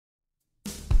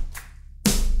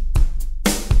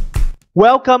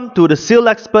Welcome to the Seal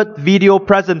Expert video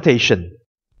presentation.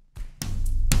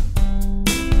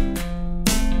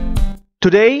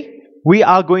 Today, we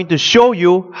are going to show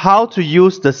you how to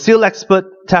use the Seal Expert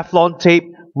Teflon tape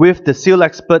with the Seal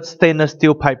Expert stainless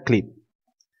steel pipe clip.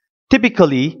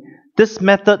 Typically, this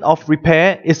method of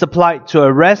repair is applied to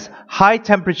arrest high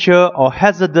temperature or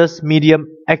hazardous medium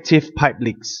active pipe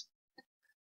leaks.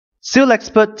 Seal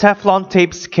Expert Teflon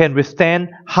tapes can withstand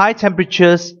high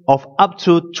temperatures of up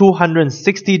to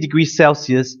 260 degrees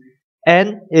Celsius,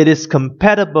 and it is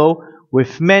compatible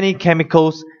with many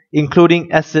chemicals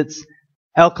including acids,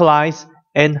 alkalis,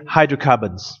 and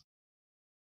hydrocarbons.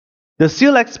 The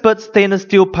Seal Expert stainless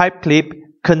steel pipe clip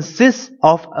consists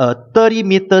of a 30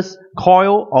 meters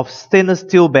coil of stainless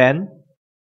steel band,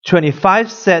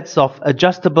 25 sets of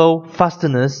adjustable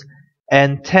fasteners,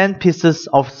 and 10 pieces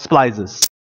of splices.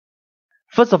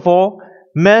 First of all,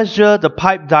 measure the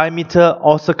pipe diameter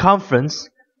or circumference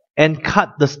and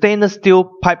cut the stainless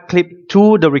steel pipe clip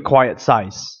to the required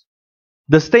size.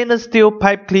 The stainless steel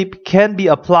pipe clip can be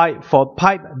applied for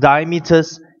pipe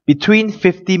diameters between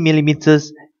 50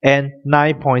 mm and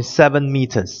 9.7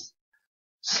 meters.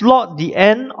 Slot the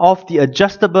end of the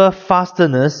adjustable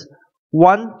fasteners,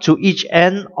 one to each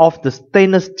end of the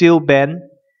stainless steel band.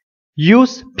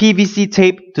 Use PVC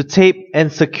tape to tape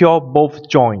and secure both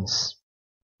joints.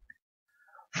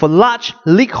 For large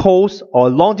leak holes or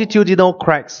longitudinal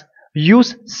cracks,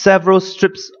 use several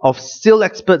strips of Seal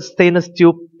Expert stainless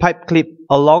steel pipe clip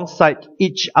alongside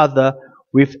each other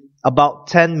with about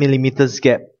 10 mm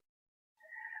gap.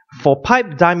 For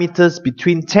pipe diameters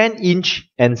between 10-inch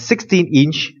and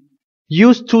 16-inch,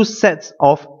 use 2 sets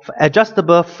of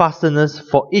adjustable fasteners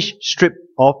for each strip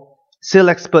of Seal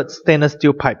Expert stainless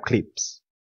steel pipe clips.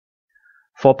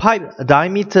 For pipe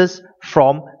diameters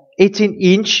from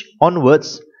 18-inch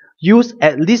onwards, use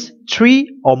at least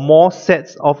 3 or more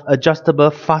sets of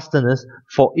adjustable fasteners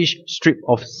for each strip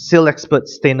of Seal Expert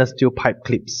stainless steel pipe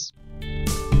clips.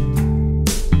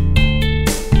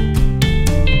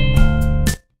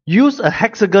 Use a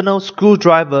hexagonal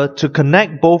screwdriver to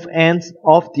connect both ends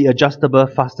of the adjustable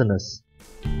fasteners.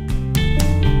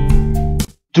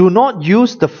 Do not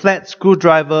use the flat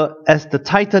screwdriver as the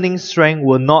tightening strength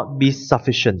will not be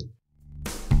sufficient.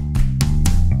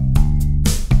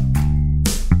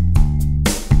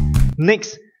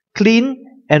 Next,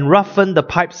 clean and roughen the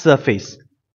pipe surface.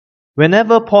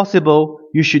 Whenever possible,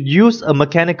 you should use a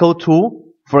mechanical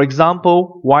tool, for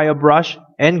example, wire brush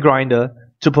and grinder,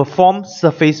 to perform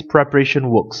surface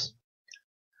preparation works.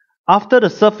 After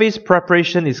the surface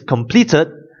preparation is completed,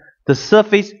 the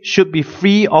surface should be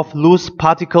free of loose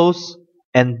particles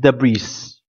and debris.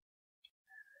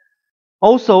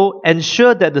 Also,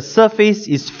 ensure that the surface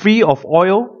is free of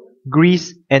oil,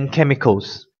 grease, and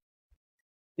chemicals.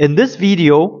 In this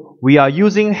video, we are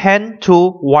using hand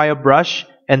tool wire brush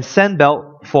and sand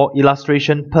belt for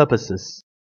illustration purposes.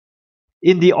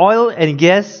 In the oil and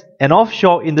gas and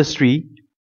offshore industry,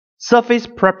 surface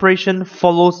preparation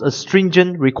follows a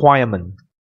stringent requirement.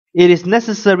 It is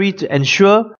necessary to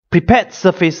ensure prepared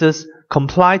surfaces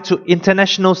comply to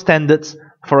international standards,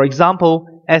 for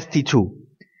example ST2,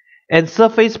 and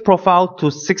surface profile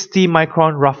to 60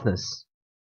 micron roughness.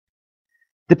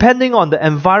 Depending on the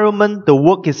environment the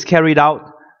work is carried out,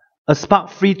 a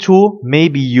spark-free tool may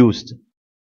be used.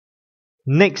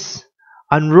 Next,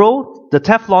 unroll the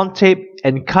Teflon tape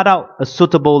and cut out a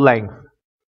suitable length.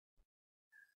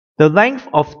 The length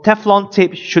of Teflon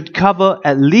tape should cover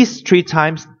at least 3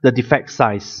 times the defect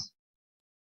size.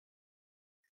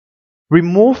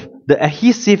 Remove the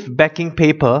adhesive backing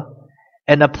paper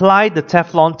and apply the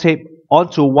Teflon tape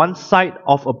onto one side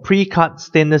of a pre-cut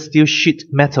stainless steel sheet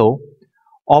metal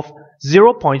of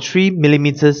 0.3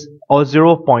 mm or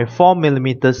 0.4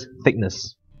 mm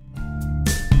thickness.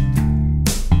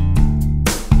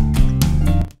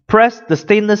 Press the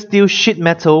stainless steel sheet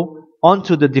metal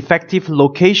onto the defective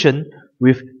location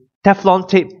with Teflon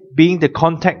tape being the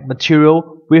contact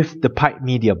material with the pipe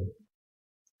medium.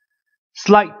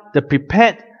 Slide the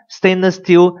prepared stainless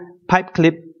steel pipe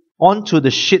clip onto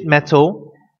the sheet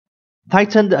metal,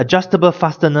 tighten the adjustable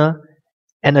fastener,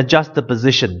 and adjust the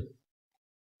position,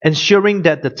 ensuring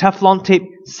that the Teflon tape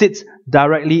sits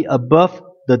directly above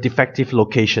the defective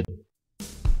location.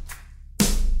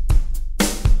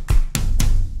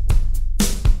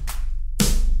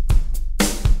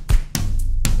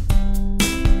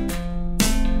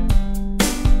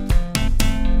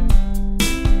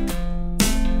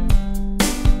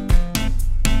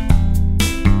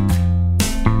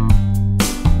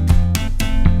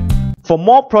 For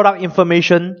more product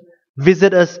information,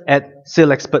 visit us at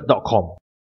sealexpert.com.